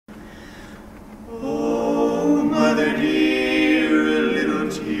hear a little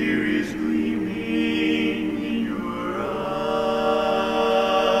tear is gleaming in your eye.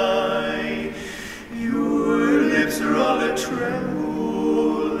 Your lips are all a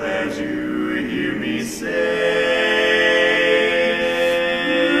tremble as you hear me say,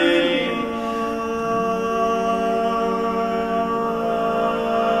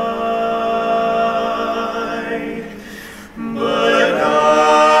 but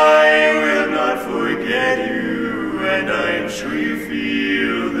I will not forget you, and I'm sure you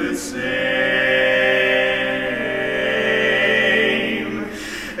feel the same.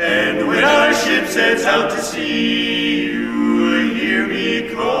 And when our ship sets out to sea, you will hear me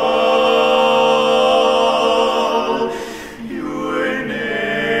call your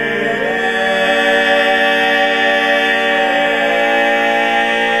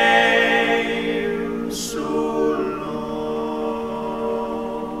name. So long,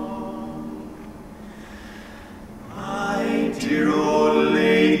 my dear old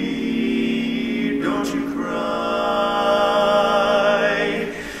lady, don't you cry.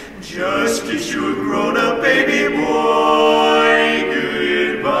 Just kiss your grown-up baby boy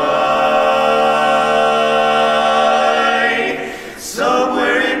goodbye.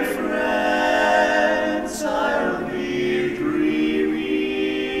 Somewhere in France I'll be dreaming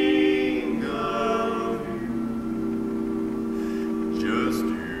of you. Just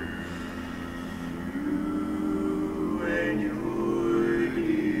you and your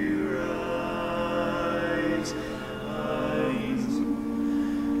dear eyes, eyes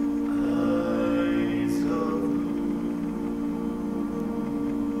of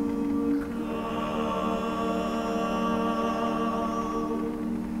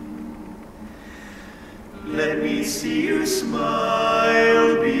let me see you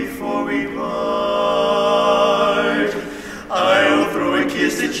smile before we part. I'll throw a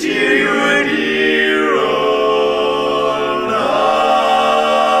kiss to cheer your dear old heart.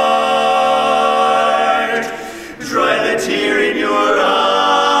 Dry the tear in your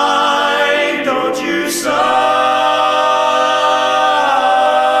eye, don't you sigh.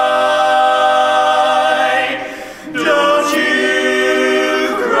 Don't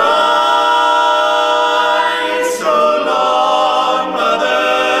you cry. So long,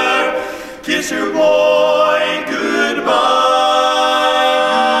 mother. Kiss your boy.